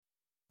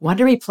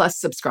Wondery Plus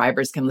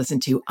subscribers can listen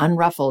to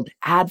Unruffled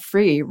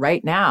ad-free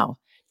right now.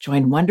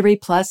 Join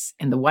Wondery Plus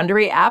in the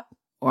Wondery app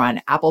or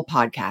on Apple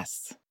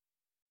Podcasts.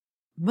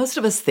 Most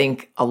of us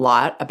think a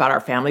lot about our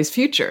family's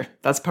future.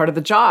 That's part of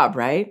the job,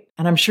 right?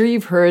 And I'm sure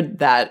you've heard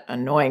that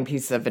annoying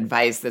piece of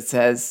advice that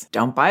says,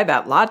 don't buy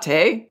that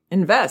latte,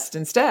 invest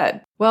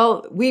instead.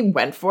 Well, we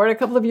went for it a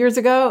couple of years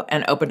ago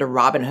and opened a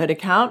Robinhood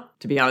account.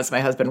 To be honest, my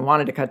husband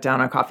wanted to cut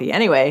down on coffee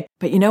anyway.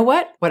 But you know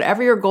what?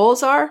 Whatever your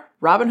goals are,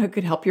 Robinhood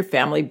could help your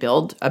family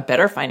build a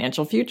better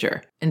financial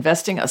future.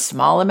 Investing a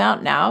small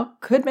amount now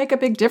could make a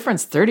big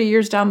difference 30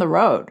 years down the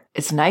road.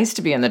 It's nice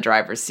to be in the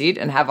driver's seat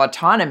and have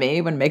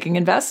autonomy when making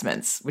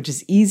investments, which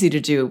is easy to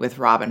do with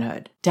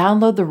Robinhood.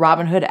 Download the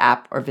Robinhood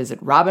app or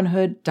visit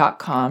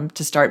Robinhood.com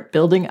to start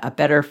building a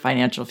better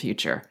financial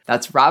future.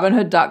 That's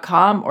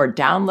Robinhood.com or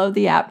download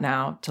the app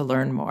now to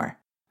learn more.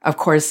 Of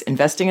course,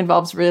 investing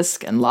involves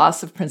risk and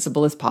loss of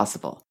principal is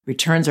possible.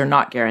 Returns are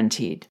not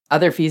guaranteed.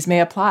 Other fees may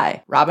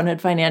apply.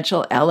 Robinhood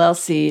Financial,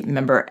 LLC,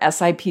 member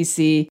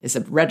SIPC, is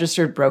a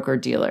registered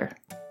broker-dealer.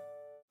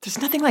 There's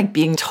nothing like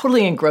being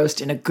totally engrossed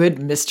in a good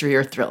mystery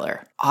or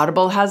thriller.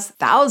 Audible has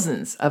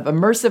thousands of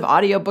immersive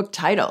audiobook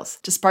titles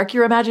to spark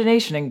your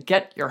imagination and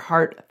get your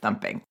heart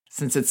thumping.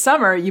 Since it's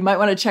summer, you might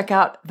want to check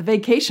out The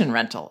Vacation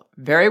Rental.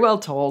 Very well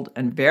told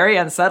and very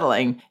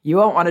unsettling. You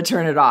won't want to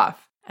turn it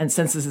off. And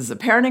since this is a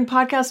parenting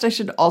podcast, I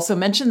should also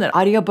mention that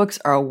audiobooks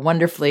are a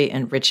wonderfully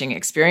enriching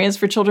experience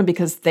for children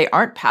because they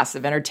aren't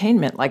passive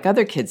entertainment like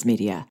other kids'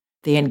 media.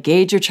 They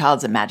engage your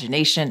child's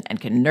imagination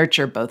and can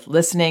nurture both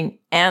listening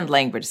and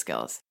language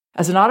skills.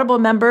 As an Audible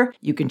member,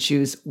 you can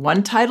choose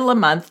one title a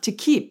month to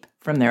keep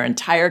from their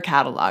entire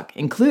catalog,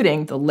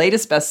 including the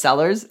latest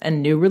bestsellers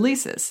and new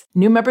releases.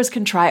 New members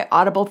can try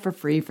Audible for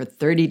free for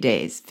 30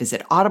 days.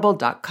 Visit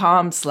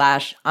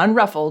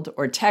audible.com/unruffled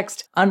or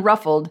text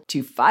unruffled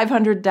to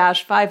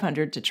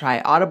 500-500 to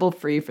try Audible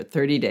free for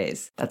 30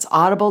 days. That's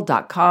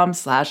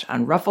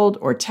audible.com/unruffled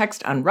or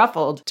text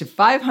unruffled to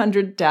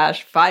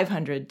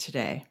 500-500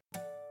 today.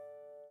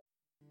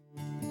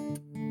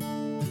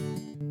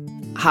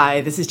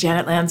 Hi, this is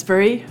Janet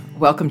Lansbury.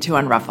 Welcome to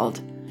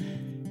Unruffled.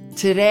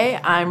 Today,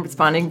 I'm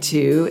responding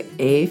to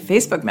a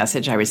Facebook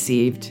message I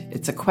received.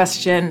 It's a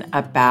question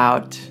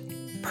about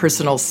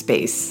personal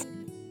space.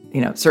 You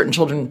know, certain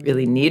children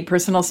really need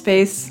personal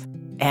space,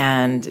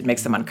 and it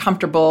makes them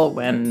uncomfortable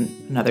when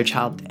another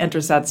child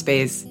enters that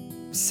space.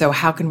 So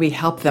how can we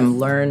help them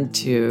learn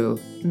to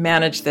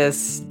manage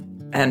this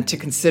and to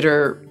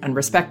consider and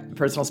respect the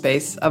personal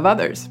space of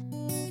others?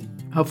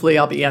 Hopefully,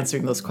 I'll be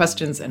answering those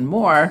questions and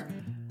more.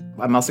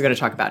 I'm also going to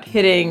talk about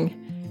hitting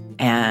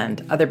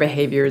and other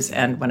behaviors,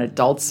 and when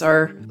adults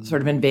are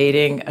sort of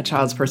invading a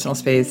child's personal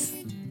space,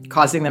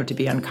 causing them to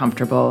be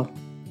uncomfortable.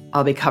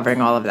 I'll be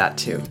covering all of that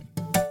too.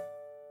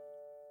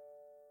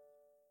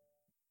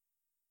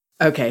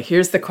 Okay,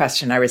 here's the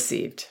question I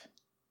received.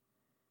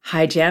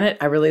 Hi, Janet.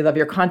 I really love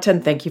your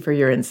content. Thank you for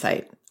your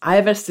insight. I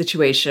have a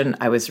situation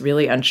I was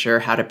really unsure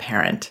how to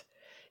parent.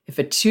 If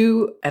a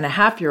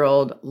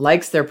 2.5-year-old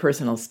likes their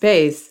personal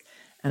space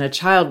and a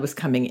child was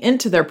coming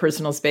into their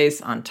personal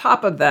space on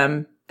top of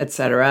them,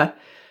 etc.,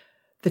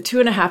 the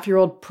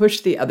 2.5-year-old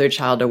pushed the other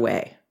child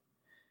away.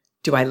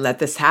 Do I let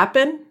this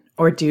happen,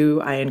 or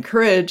do I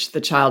encourage the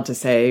child to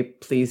say,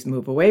 please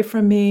move away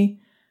from me,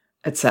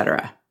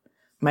 etc.?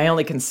 My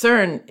only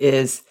concern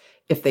is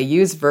if they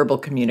use verbal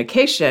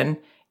communication,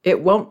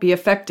 it won't be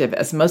effective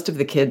as most of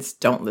the kids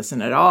don't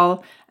listen at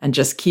all and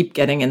just keep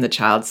getting in the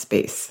child's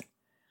space.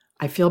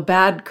 I feel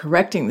bad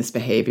correcting this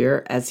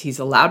behavior as he's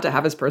allowed to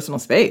have his personal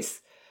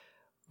space.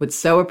 Would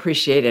so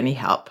appreciate any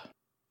help.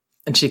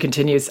 And she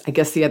continues, I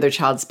guess the other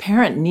child's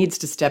parent needs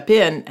to step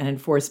in and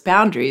enforce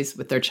boundaries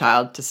with their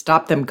child to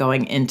stop them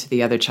going into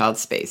the other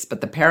child's space,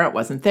 but the parent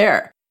wasn't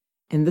there.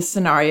 In this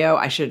scenario,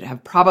 I should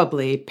have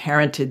probably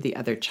parented the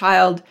other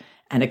child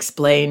and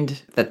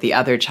explained that the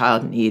other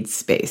child needs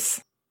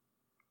space.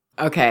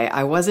 Okay,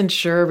 I wasn't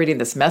sure reading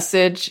this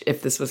message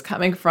if this was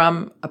coming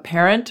from a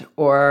parent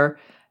or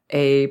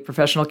a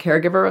professional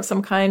caregiver of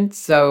some kind.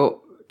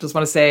 So just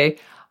want to say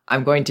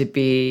I'm going to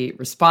be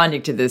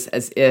responding to this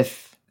as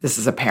if this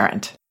is a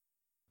parent.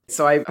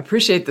 So I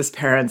appreciate this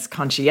parent's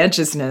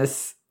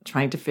conscientiousness,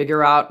 trying to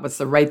figure out what's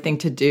the right thing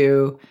to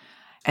do.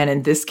 And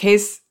in this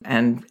case,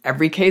 and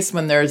every case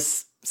when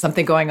there's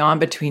something going on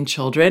between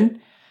children,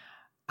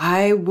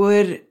 I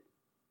would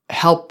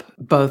help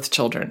both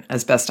children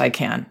as best I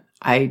can.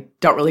 I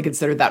don't really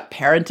consider that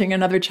parenting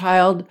another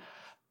child,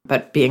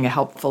 but being a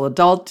helpful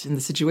adult in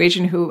the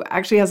situation who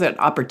actually has an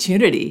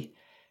opportunity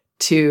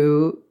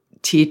to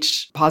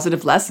teach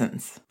positive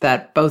lessons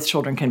that both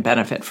children can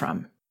benefit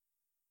from.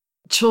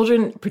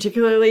 Children,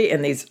 particularly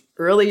in these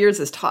early years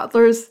as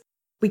toddlers,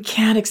 we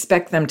can't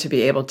expect them to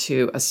be able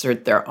to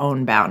assert their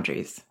own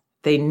boundaries.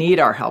 They need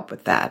our help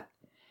with that.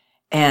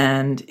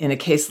 And in a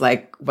case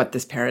like what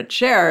this parent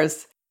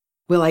shares,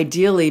 we'll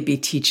ideally be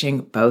teaching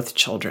both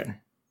children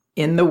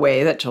in the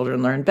way that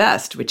children learn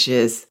best, which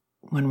is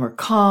when we're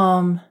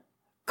calm,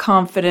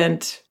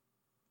 confident,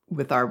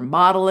 with our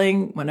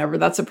modeling whenever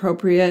that's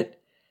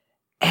appropriate,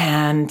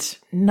 and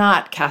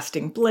not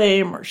casting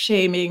blame or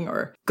shaming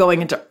or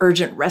going into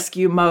urgent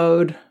rescue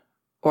mode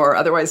or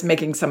otherwise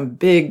making some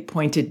big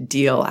pointed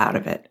deal out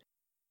of it.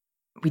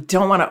 We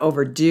don't want to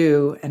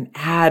overdo and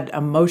add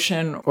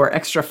emotion or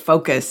extra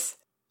focus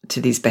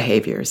to these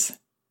behaviors.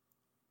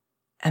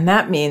 And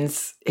that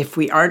means if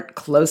we aren't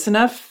close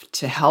enough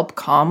to help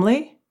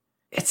calmly,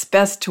 it's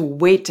best to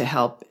wait to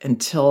help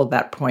until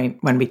that point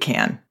when we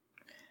can.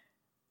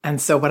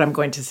 And so what I'm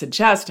going to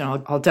suggest,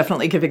 and I'll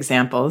definitely give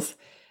examples,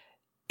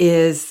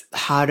 is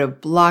how to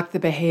block the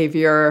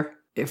behavior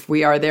if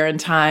we are there in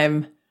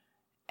time,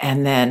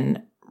 and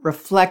then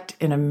reflect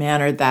in a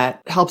manner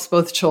that helps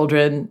both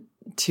children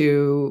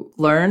to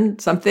learn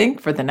something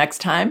for the next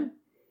time,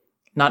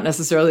 not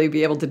necessarily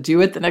be able to do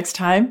it the next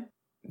time,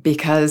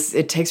 because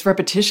it takes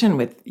repetition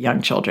with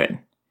young children.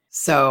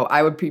 So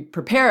I would be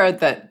prepared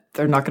that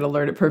they're not going to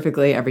learn it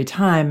perfectly every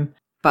time,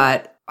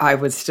 but I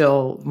would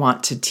still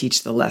want to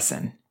teach the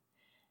lesson.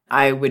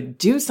 I would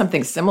do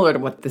something similar to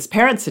what this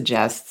parent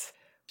suggests.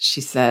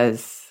 She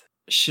says,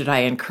 should I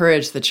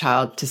encourage the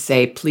child to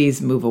say,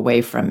 please move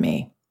away from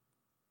me?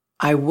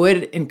 I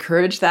would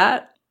encourage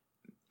that.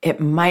 It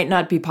might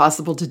not be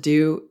possible to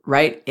do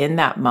right in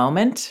that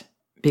moment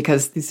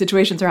because these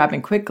situations are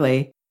happening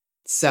quickly.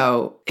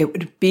 So it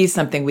would be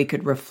something we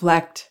could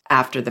reflect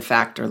after the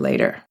fact or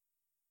later.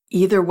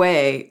 Either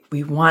way,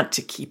 we want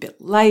to keep it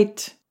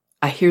light.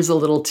 Here's a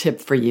little tip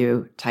for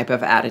you type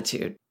of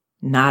attitude,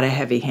 not a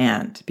heavy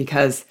hand,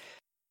 because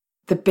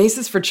the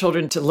basis for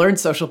children to learn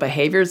social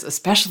behaviors,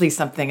 especially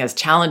something as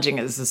challenging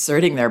as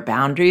asserting their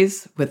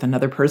boundaries with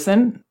another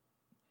person,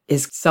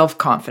 is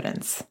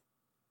self-confidence.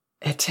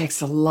 It takes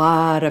a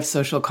lot of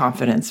social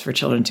confidence for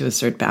children to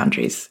assert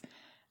boundaries.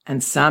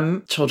 And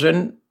some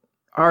children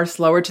are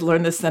slower to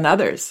learn this than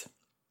others.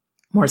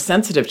 More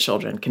sensitive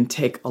children can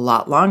take a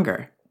lot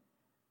longer.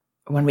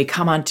 When we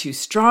come on too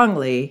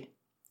strongly,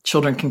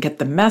 children can get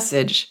the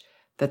message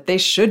that they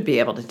should be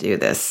able to do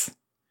this.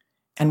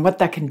 And what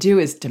that can do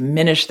is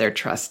diminish their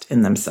trust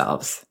in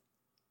themselves.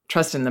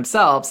 Trust in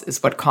themselves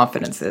is what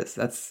confidence is.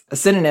 That's a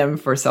synonym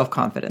for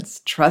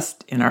self-confidence,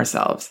 trust in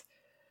ourselves.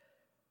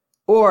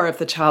 Or if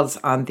the child's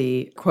on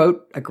the,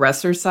 quote,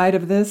 aggressor side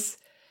of this,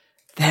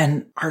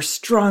 then our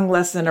strong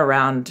lesson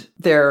around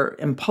their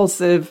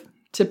impulsive,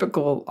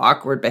 typical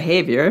awkward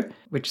behavior,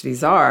 which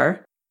these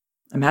are,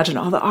 imagine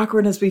all the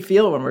awkwardness we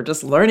feel when we're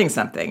just learning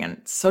something,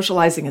 and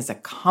socializing is a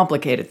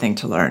complicated thing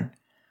to learn.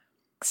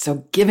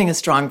 So giving a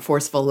strong,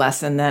 forceful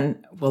lesson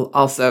then will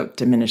also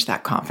diminish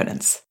that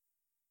confidence.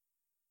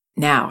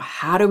 Now,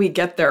 how do we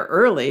get there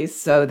early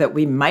so that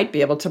we might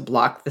be able to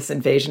block this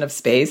invasion of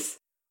space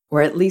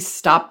or at least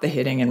stop the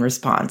hitting in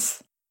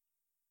response?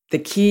 The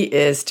key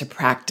is to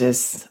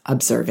practice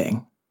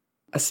observing.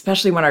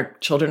 Especially when our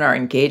children are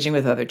engaging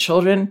with other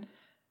children,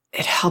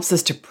 it helps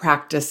us to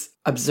practice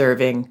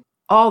observing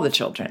all the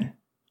children.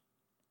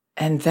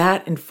 And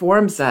that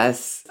informs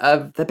us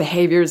of the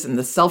behaviors and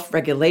the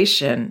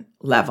self-regulation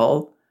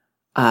level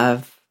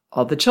of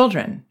all the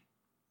children.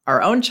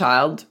 Our own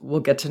child will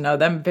get to know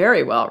them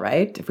very well,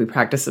 right? If we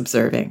practice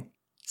observing.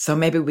 So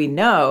maybe we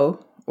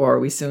know, or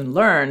we soon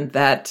learn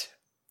that,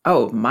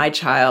 oh, my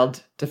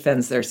child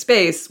defends their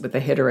space with a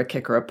hit or a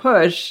kick or a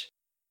push.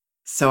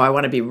 So I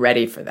want to be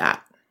ready for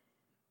that.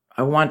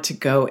 I want to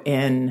go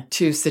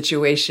into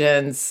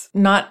situations,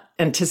 not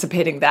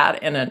anticipating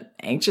that in an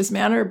anxious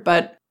manner,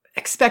 but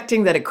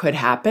expecting that it could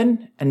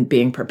happen and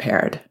being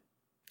prepared.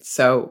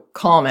 So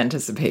calm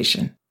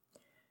anticipation.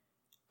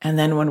 And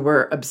then when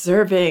we're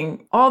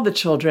observing all the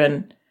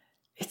children,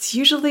 it's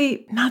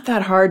usually not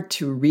that hard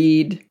to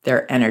read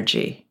their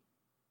energy.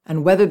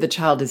 And whether the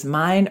child is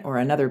mine or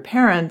another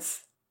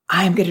parent's,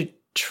 I'm going to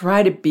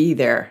try to be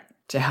there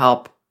to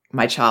help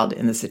my child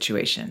in the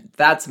situation.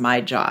 That's my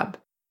job.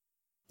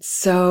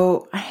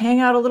 So I hang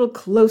out a little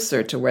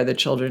closer to where the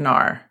children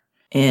are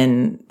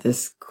in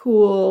this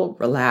cool,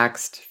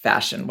 relaxed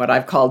fashion, what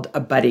I've called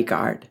a buddy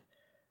guard.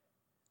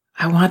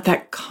 I want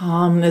that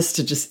calmness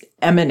to just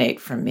emanate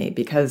from me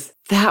because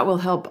that will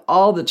help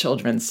all the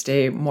children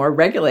stay more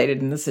regulated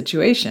in the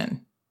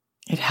situation.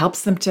 It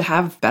helps them to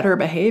have better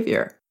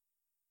behavior.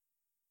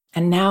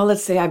 And now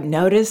let's say I've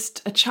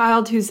noticed a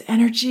child whose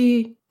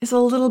energy is a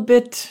little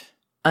bit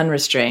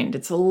unrestrained.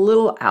 It's a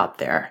little out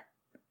there.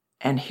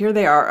 And here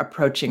they are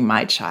approaching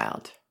my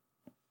child.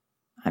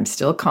 I'm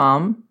still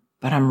calm,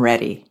 but I'm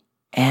ready.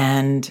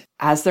 And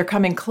as they're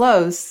coming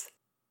close,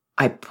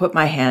 I put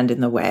my hand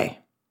in the way.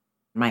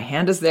 My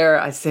hand is there.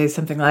 I say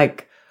something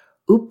like,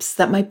 oops,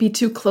 that might be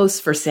too close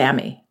for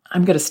Sammy.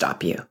 I'm going to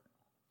stop you.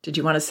 Did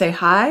you want to say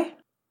hi?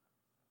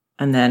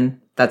 And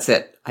then that's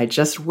it. I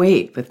just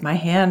wait with my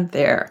hand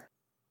there.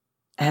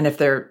 And if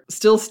they're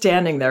still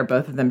standing there,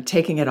 both of them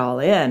taking it all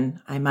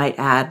in, I might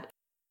add,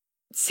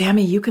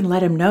 Sammy, you can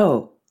let him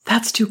know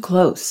that's too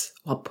close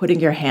while putting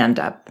your hand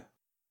up.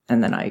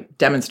 And then I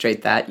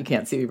demonstrate that. You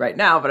can't see me right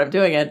now, but I'm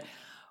doing it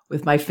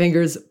with my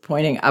fingers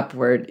pointing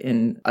upward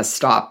in a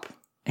stop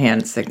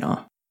hand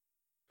signal.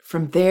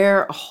 From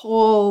there, a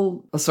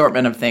whole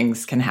assortment of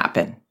things can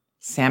happen.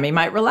 Sammy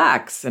might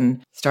relax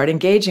and start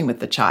engaging with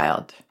the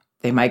child.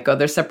 They might go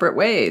their separate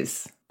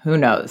ways. Who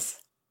knows?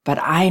 But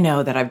I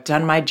know that I've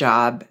done my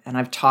job and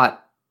I've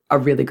taught a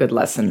really good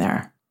lesson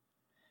there.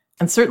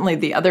 And certainly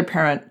the other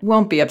parent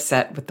won't be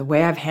upset with the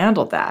way I've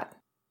handled that,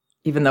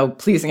 even though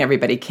pleasing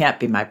everybody can't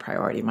be my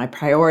priority. My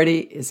priority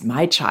is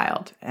my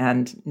child.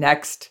 And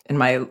next in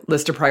my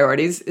list of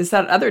priorities is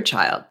that other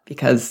child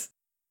because,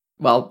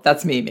 well,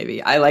 that's me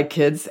maybe. I like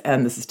kids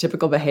and this is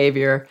typical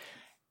behavior.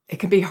 It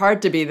can be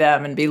hard to be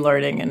them and be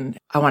learning, and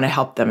I want to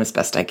help them as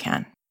best I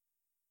can.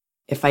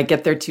 If I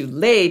get there too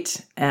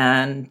late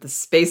and the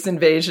space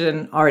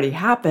invasion already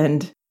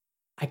happened,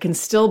 I can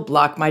still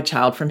block my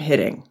child from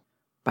hitting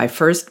by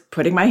first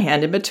putting my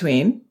hand in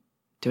between,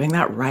 doing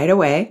that right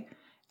away.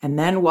 And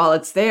then while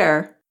it's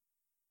there,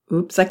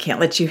 oops, I can't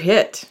let you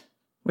hit.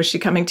 Was she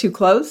coming too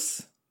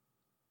close?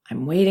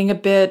 I'm waiting a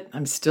bit.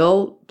 I'm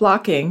still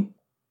blocking.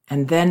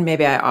 And then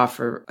maybe I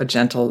offer a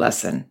gentle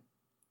lesson.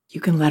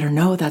 You can let her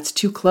know that's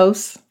too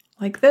close,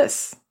 like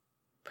this,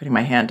 putting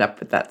my hand up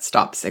with that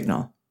stop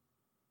signal.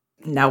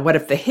 Now, what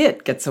if the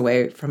hit gets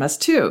away from us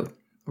too?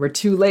 We're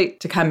too late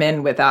to come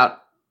in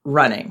without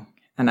running.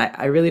 And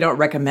I really don't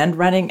recommend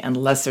running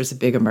unless there's a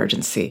big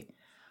emergency.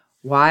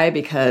 Why?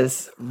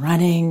 Because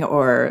running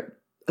or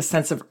a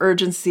sense of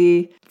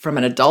urgency from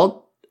an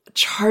adult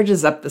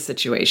charges up the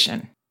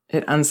situation.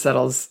 It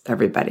unsettles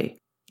everybody.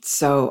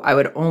 So I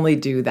would only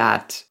do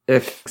that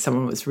if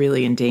someone was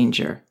really in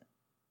danger.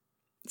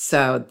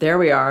 So there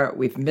we are.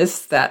 We've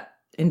missed that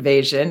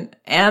invasion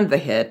and the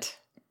hit,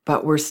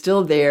 but we're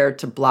still there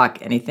to block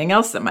anything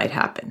else that might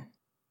happen.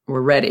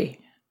 We're ready.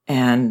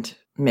 And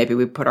maybe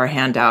we put our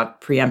hand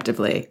out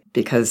preemptively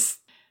because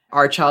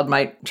our child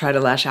might try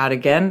to lash out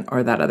again,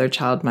 or that other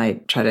child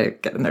might try to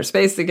get in their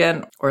space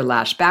again or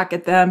lash back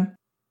at them.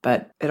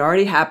 But it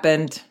already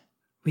happened.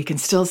 We can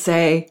still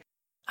say,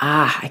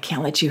 I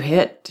can't let you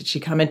hit. Did she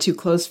come in too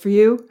close for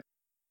you?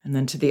 And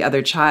then to the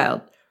other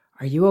child,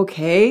 are you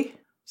okay?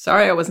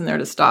 Sorry, I wasn't there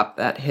to stop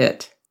that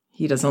hit.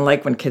 He doesn't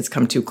like when kids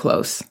come too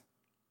close.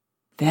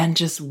 Then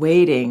just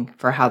waiting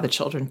for how the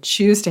children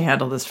choose to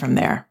handle this from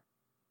there.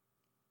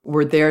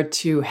 We're there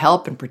to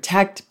help and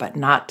protect, but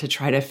not to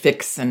try to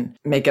fix and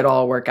make it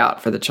all work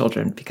out for the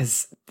children,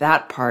 because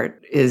that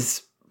part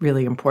is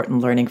really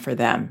important learning for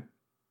them.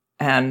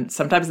 And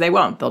sometimes they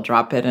won't. They'll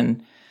drop it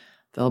and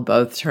they'll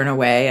both turn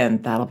away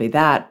and that'll be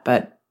that.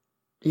 But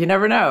you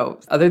never know.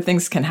 Other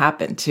things can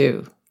happen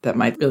too that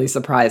might really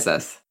surprise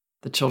us.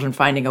 The children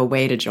finding a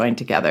way to join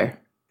together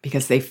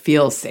because they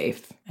feel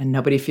safe and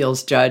nobody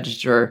feels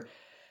judged or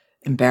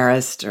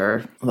embarrassed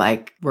or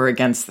like we're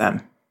against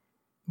them.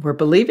 We're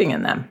believing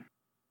in them.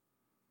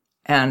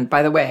 And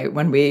by the way,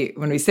 when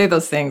we say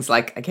those things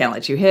like, I can't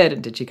let you hit,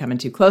 and did she come in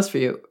too close for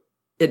you?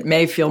 It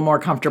may feel more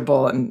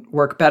comfortable and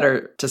work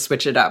better to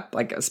switch it up.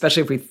 Like,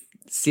 especially if we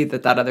see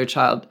that other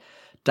child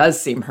does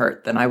seem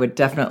hurt, then I would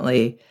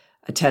definitely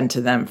attend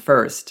to them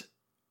first.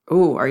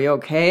 Ooh, are you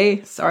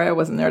okay? Sorry, I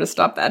wasn't there to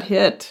stop that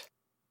hit.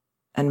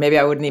 And maybe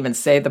I wouldn't even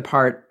say the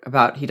part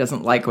about he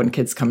doesn't like when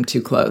kids come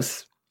too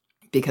close,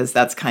 because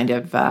that's kind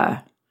of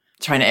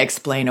trying to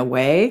explain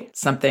away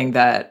something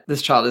that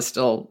this child is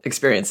still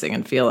experiencing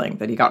and feeling,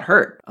 that he got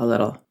hurt a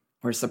little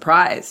or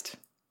surprised.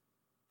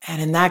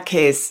 And in that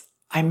case,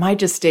 I might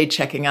just stay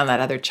checking on that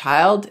other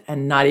child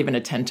and not even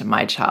attend to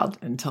my child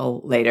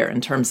until later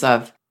in terms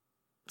of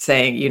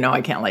saying,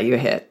 I can't let you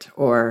hit,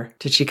 or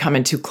did she come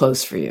in too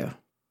close for you?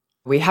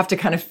 We have to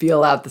kind of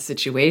feel out the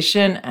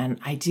situation, and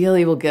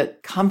ideally we'll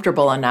get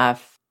comfortable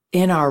enough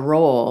in our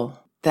role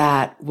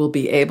that we'll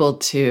be able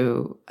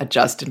to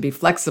adjust and be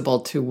flexible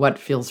to what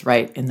feels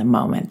right in the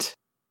moment.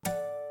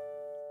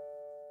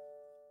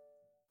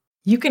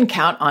 You can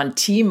count on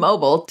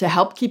T-Mobile to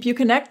help keep you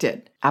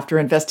connected. After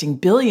investing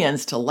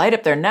billions to light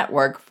up their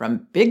network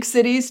from big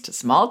cities to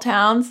small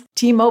towns,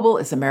 T-Mobile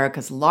is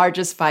America's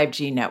largest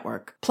 5G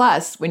network.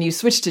 Plus, when you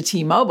switch to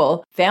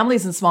T-Mobile,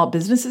 families and small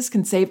businesses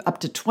can save up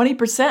to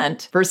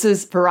 20%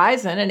 versus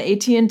Verizon and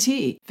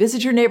AT&T.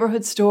 Visit your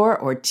neighborhood store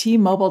or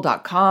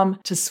T-Mobile.com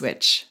to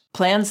switch.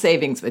 Plan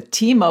savings with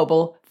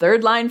T-Mobile,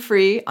 third line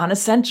free on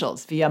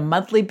essentials via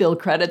monthly bill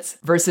credits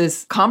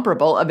versus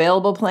comparable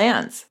available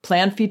plans.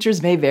 Plan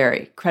features may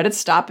vary. Credits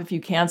stop if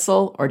you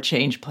cancel or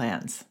change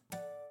plans.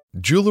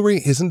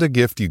 Jewelry isn't a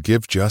gift you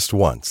give just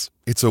once.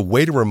 It's a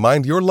way to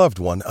remind your loved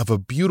one of a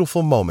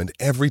beautiful moment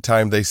every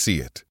time they see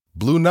it.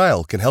 Blue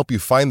Nile can help you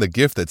find the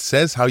gift that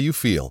says how you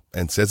feel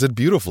and says it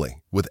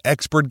beautifully, with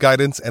expert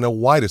guidance and a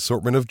wide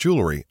assortment of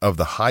jewelry of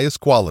the highest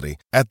quality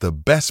at the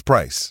best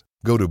price.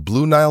 Go to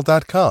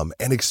BlueNile.com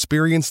and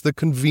experience the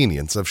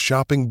convenience of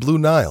shopping Blue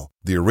Nile,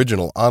 the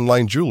original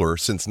online jeweler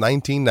since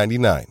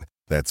 1999.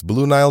 That's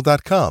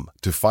BlueNile.com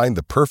to find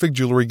the perfect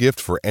jewelry gift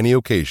for any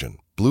occasion.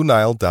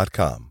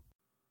 BlueNile.com.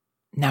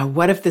 Now,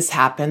 what if this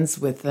happens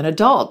with an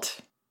adult?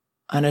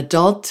 An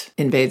adult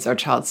invades our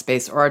child's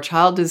space, or our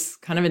child is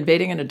kind of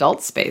invading an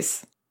adult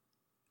space.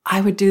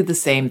 I would do the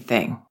same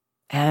thing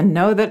and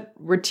know that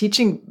we're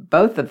teaching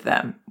both of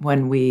them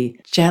when we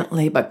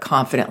gently but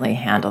confidently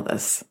handle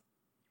this.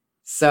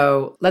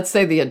 So let's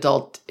say the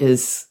adult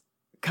is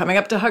coming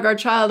up to hug our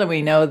child and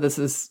we know this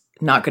is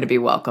not going to be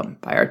welcome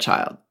by our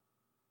child.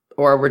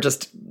 or we're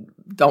just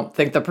don't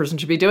think the person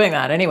should be doing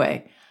that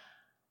anyway,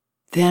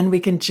 then we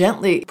can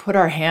gently put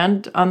our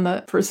hand on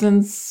the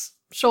person's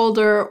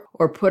shoulder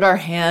or put our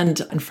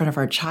hand in front of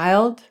our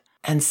child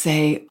and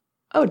say,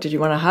 oh, did you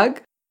want a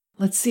hug?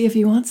 Let's see if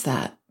he wants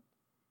that.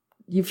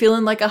 You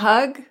feeling like a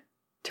hug?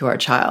 To our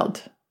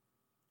child.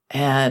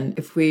 And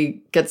if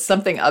we get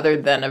something other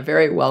than a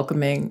very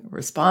welcoming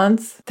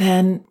response,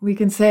 then we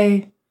can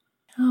say,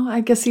 oh,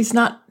 I guess he's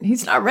not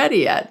ready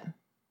yet.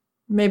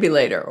 Maybe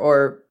later.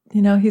 Or,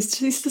 he's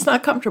just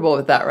not comfortable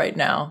with that right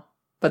now.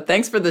 But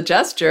thanks for the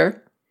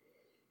gesture.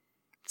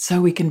 So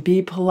we can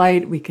be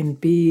polite, we can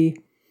be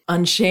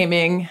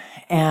unshaming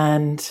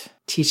and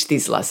teach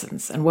these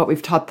lessons. And what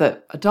we've taught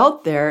the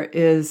adult there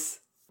is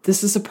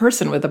this is a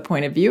person with a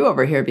point of view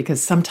over here,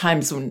 because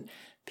sometimes when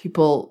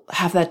people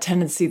have that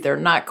tendency, they're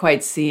not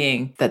quite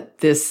seeing that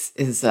this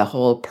is a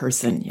whole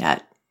person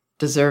yet,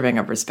 deserving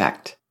of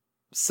respect.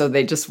 So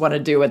they just want to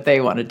do what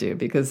they want to do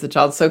because the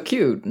child's so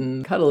cute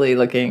and cuddly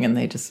looking, and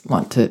they just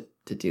want to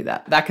do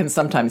that. That can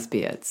sometimes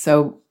be it.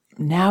 So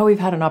now we've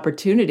had an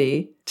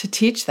opportunity to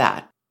teach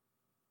that.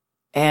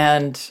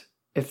 And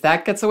if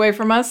that gets away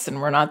from us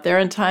and we're not there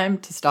in time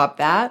to stop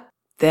that,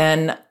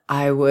 then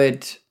I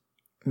would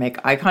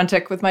make eye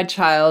contact with my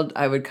child.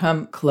 I would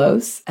come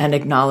close and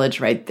acknowledge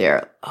right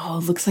there, oh,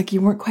 it looks like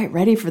you weren't quite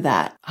ready for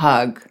that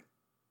hug.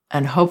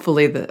 And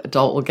hopefully the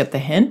adult will get the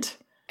hint.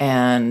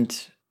 And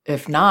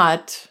if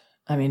not,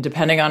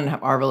 depending on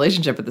our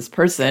relationship with this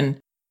person,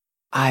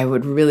 I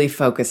would really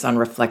focus on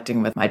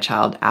reflecting with my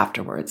child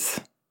afterwards.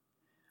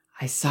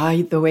 I saw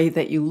the way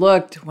that you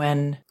looked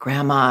when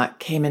grandma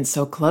came in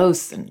so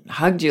close and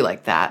hugged you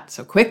like that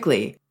so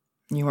quickly.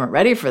 You weren't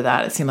ready for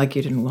that. It seemed like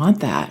you didn't want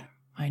that.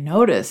 I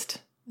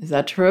noticed. Is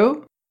that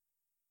true?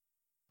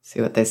 See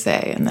what they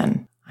say. And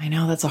then, I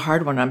know that's a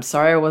hard one. I'm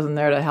sorry I wasn't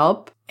there to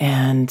help.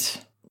 And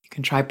you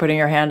can try putting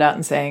your hand out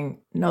and saying,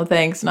 no,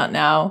 thanks, not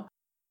now.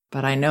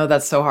 But I know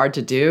that's so hard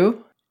to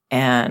do.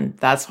 And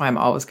that's why I'm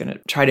always going to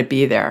try to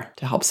be there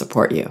to help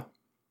support you.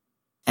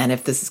 And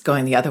if this is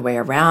going the other way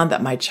around,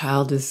 that my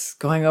child is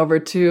going over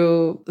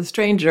to the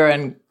stranger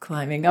and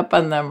climbing up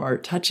on them or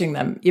touching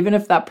them, even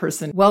if that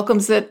person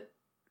welcomes it,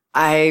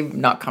 I'm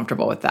not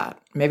comfortable with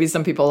that. Maybe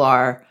some people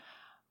are,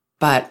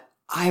 but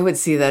I would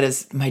see that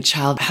as my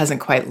child hasn't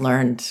quite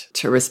learned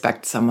to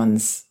respect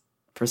someone's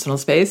personal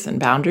space and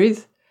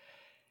boundaries.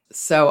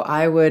 So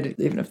I would,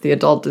 even if the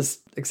adult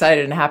is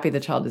excited and happy the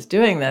child is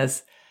doing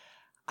this,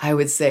 I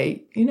would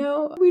say, we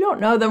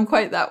don't know them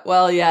quite that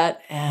well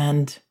yet,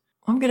 and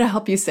I'm going to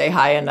help you say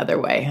hi another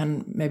way.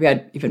 And maybe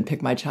I'd even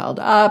pick my child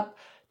up,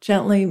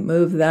 gently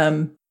move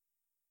them.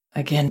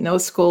 Again, no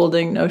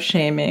scolding, no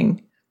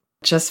shaming,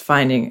 just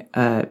finding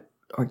an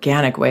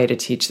organic way to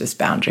teach this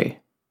boundary.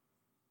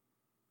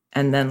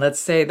 And then let's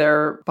say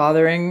they're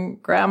bothering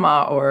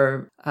grandma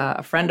or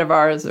a friend of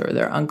ours or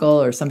their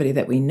uncle or somebody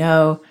that we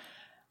know.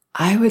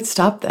 I would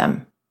stop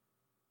them.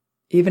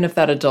 Even if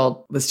that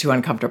adult was too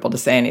uncomfortable to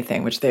say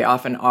anything, which they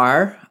often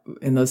are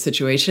in those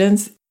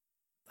situations,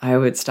 I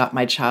would stop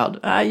my child.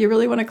 You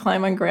really want to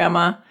climb on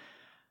grandma?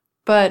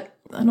 But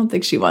I don't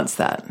think she wants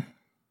that.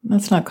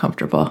 That's not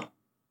comfortable.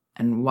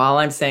 And while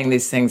I'm saying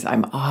these things,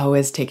 I'm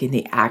always taking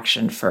the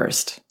action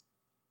first.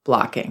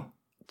 Blocking.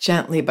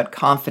 Gently but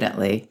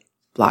confidently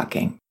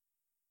blocking.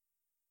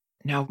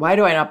 Now, why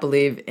do I not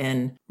believe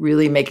in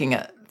really making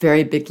a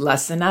very big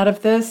lesson out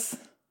of this?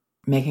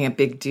 Making a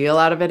big deal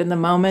out of it in the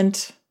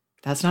moment?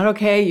 That's not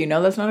okay.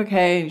 That's not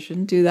okay. You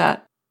shouldn't do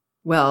that.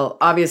 Well,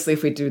 obviously,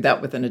 if we do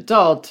that with an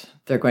adult,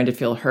 they're going to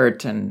feel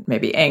hurt and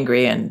maybe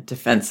angry and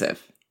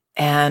defensive.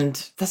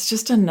 And that's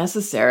just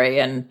unnecessary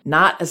and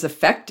not as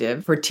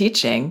effective for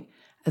teaching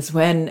as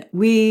when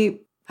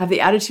we have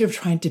the attitude of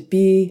trying to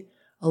be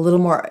a little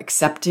more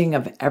accepting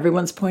of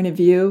everyone's point of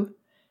view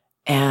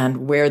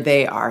and where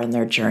they are in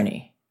their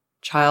journey,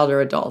 child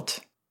or adult.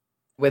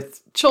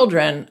 With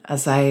children,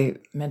 as I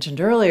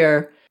mentioned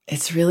earlier,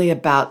 it's really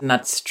about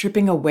not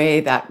stripping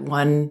away that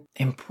one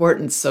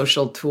important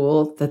social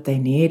tool that they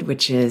need,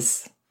 which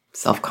is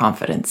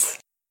self-confidence.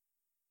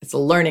 It's a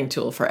learning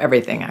tool for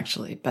everything,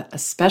 actually, but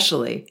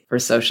especially for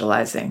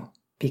socializing,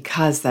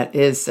 because that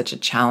is such a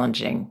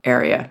challenging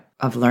area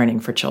of learning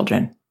for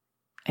children,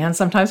 and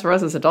sometimes for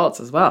us as adults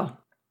as well.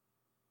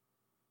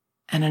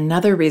 And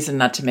another reason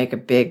not to make a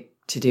big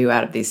to-do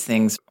out of these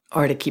things,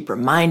 or to keep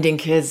reminding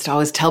kids to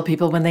always tell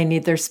people when they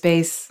need their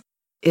space,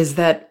 is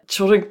that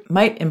children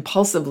might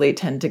impulsively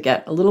tend to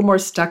get a little more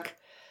stuck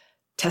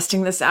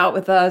testing this out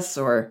with us,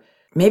 or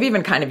maybe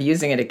even kind of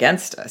using it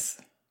against us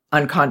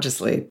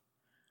unconsciously,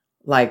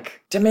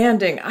 like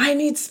demanding, I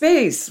need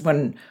space,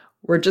 when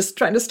we're just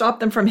trying to stop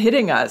them from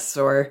hitting us,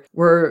 or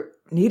we're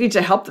needing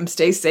to help them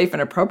stay safe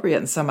and appropriate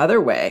in some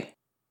other way.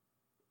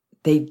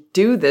 They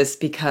do this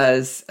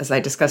because, as I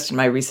discussed in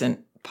my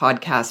recent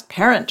podcast,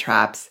 Parent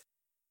Traps,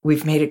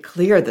 we've made it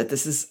clear that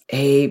this is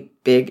a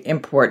big,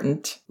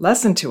 important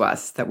lesson to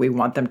us that we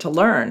want them to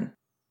learn.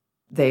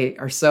 They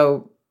are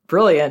so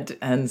brilliant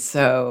and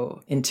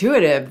so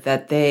intuitive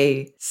that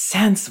they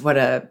sense what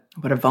a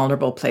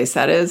vulnerable place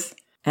that is,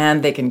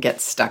 and they can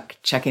get stuck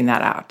checking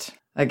that out.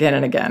 again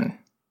and again.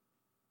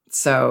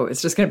 So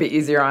it's just going to be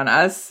easier on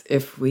us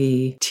if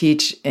we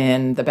teach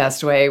in the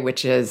best way,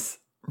 which is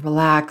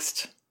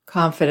relaxed,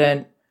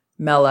 confident,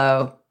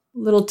 mellow,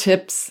 little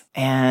tips,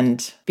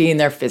 and being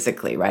there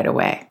physically right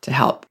away to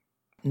help.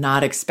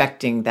 Not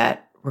expecting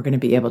that we're going to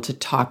be able to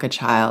talk a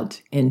child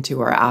into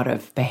or out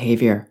of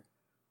behavior.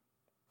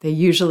 They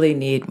usually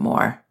need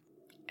more,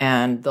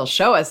 and they'll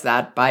show us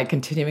that by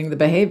continuing the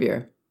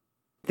behavior.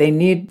 They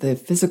need the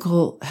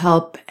physical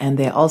help, and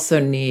they also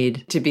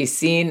need to be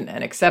seen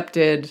and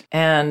accepted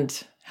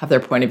and have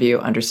their point of view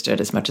understood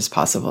as much as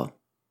possible.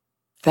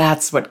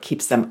 That's what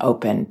keeps them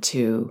open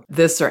to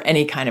this or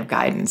any kind of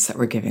guidance that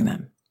we're giving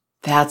them.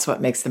 That's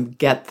what makes them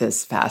get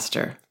this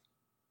faster.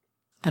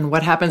 And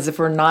what happens if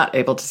we're not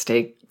able to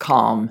stay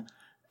calm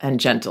and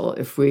gentle,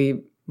 if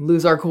we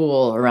lose our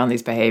cool around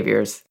these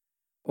behaviors,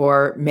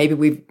 or maybe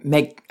we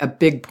make a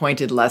big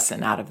pointed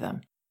lesson out of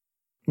them?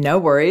 No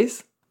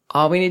worries.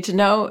 All we need to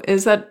know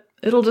is that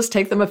it'll just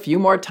take them a few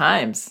more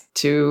times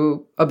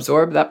to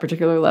absorb that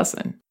particular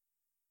lesson.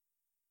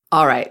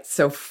 All right,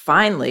 so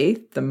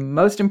finally, the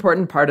most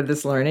important part of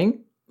this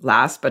learning,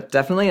 last but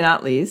definitely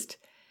not least,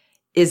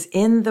 is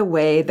in the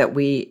way that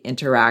we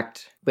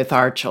interact with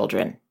our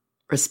children,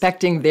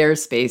 respecting their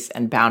space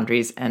and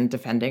boundaries and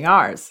defending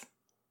ours.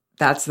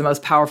 That's the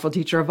most powerful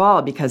teacher of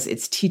all because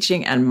it's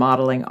teaching and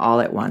modeling all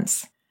at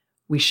once.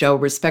 We show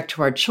respect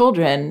to our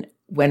children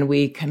when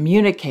we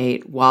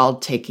communicate while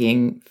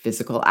taking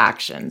physical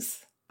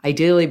actions,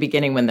 ideally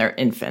beginning when they're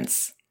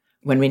infants,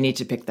 when we need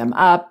to pick them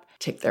up,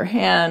 take their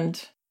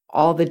hand,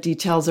 all the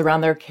details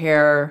around their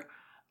care,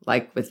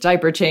 like with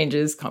diaper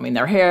changes, combing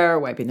their hair,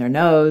 wiping their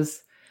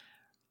nose,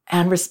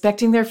 and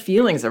respecting their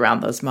feelings around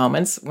those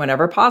moments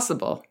whenever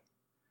possible.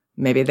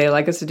 Maybe they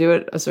like us to do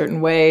it a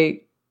certain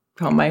way,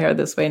 comb my hair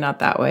this way, not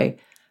that way.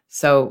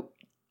 So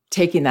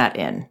taking that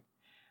in.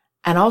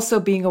 And also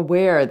being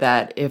aware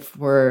that if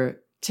we're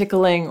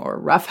tickling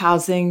or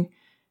roughhousing,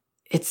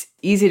 it's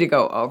easy to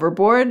go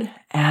overboard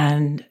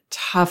and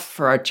tough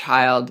for our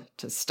child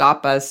to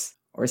stop us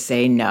or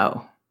say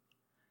no.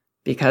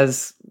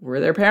 Because we're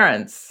their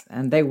parents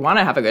and they want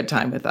to have a good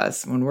time with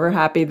us. When we're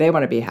happy, they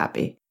want to be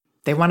happy.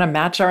 They want to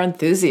match our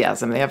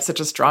enthusiasm. They have such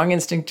a strong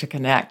instinct to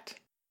connect.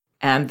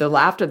 And the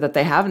laughter that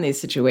they have in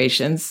these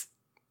situations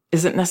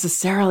isn't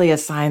necessarily a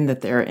sign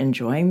that they're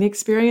enjoying the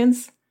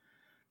experience.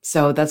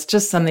 So that's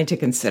just something to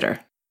consider.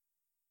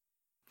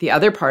 The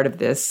other part of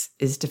this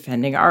is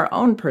defending our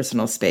own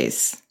personal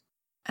space.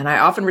 And I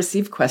often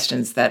receive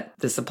questions that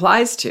this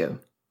applies to.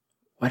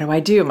 What do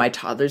I do? My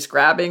toddler's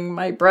grabbing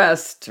my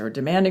breast or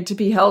demanding to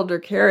be held or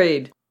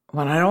carried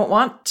when I don't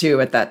want to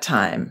at that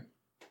time.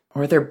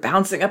 Or they're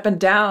bouncing up and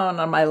down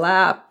on my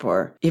lap.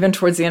 Or even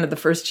towards the end of the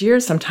first year,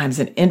 sometimes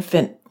an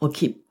infant will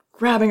keep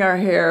grabbing our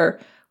hair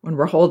when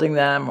we're holding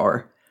them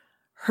or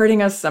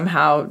hurting us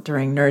somehow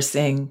during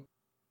nursing.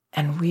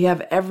 And we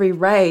have every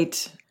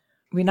right.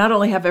 We not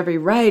only have every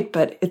right,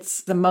 but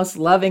it's the most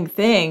loving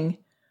thing,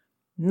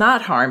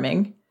 not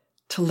harming,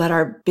 to let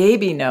our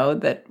baby know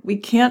that we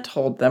can't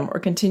hold them or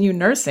continue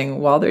nursing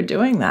while they're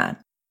doing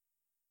that.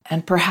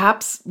 And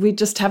perhaps we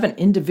just have an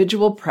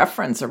individual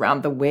preference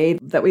around the way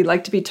that we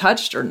like to be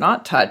touched or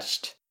not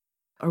touched,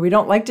 or we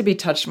don't like to be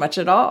touched much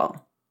at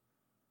all.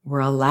 We're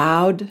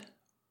allowed,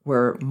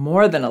 we're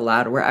more than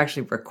allowed, we're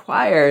actually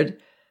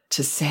required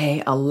to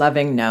say a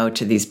loving no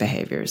to these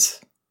behaviors.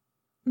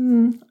 I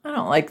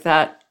don't like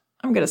that.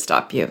 I'm going to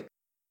stop you.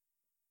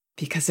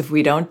 Because if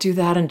we don't do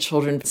that and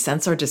children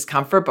sense our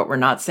discomfort, but we're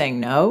not saying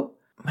no,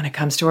 when it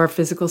comes to our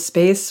physical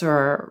space or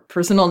our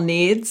personal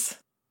needs,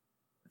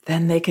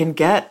 then they can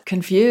get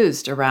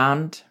confused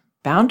around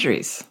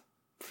boundaries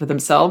for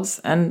themselves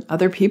and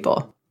other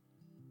people.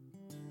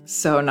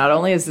 So not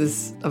only is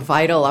this a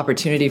vital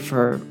opportunity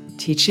for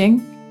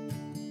teaching,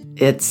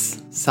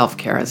 it's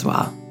self-care as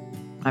well.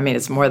 I mean,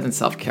 it's more than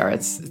self-care.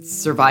 It's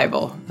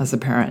survival as a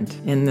parent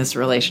in this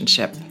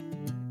relationship.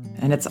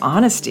 And it's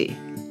honesty.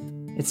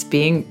 It's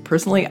being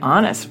personally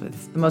honest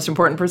with the most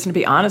important person to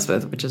be honest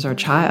with, which is our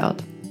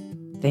child.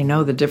 They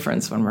know the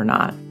difference when we're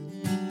not.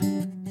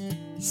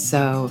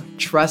 So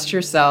trust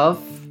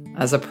yourself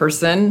as a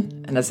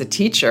person and as a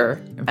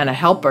teacher and a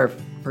helper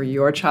for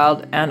your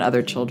child and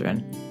other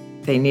children.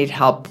 They need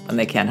help when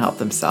they can't help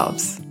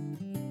themselves.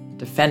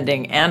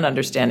 Defending and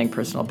understanding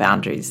personal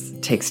boundaries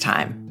takes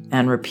time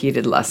and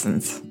repeated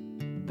lessons.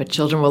 But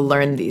children will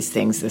learn these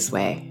things this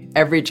way.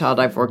 Every child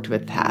I've worked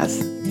with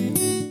has.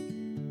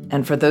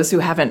 And for those who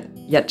haven't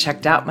yet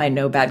checked out my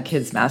No Bad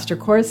Kids Master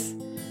Course,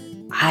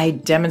 I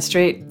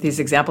demonstrate these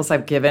examples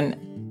I've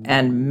given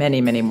and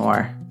many, many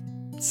more.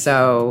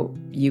 So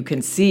you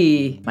can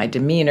see my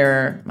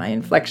demeanor, my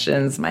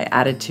inflections, my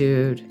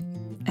attitude,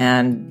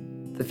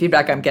 and the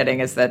feedback I'm getting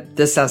is that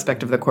this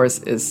aspect of the course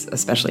is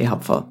especially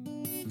helpful.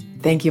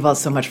 Thank you all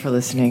so much for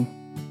listening.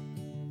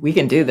 We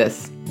can do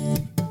this.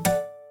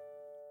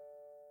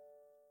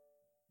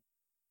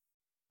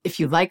 If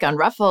you like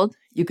Unruffled,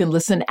 you can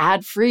listen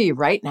ad-free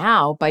right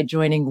now by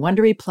joining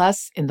Wondery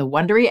Plus in the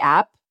Wondery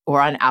app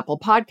or on Apple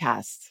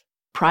Podcasts.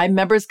 Prime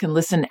members can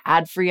listen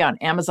ad-free on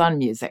Amazon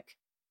Music.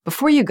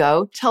 Before you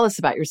go, tell us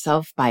about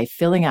yourself by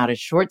filling out a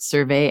short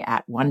survey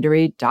at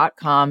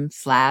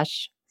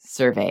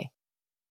Wondery.com/survey.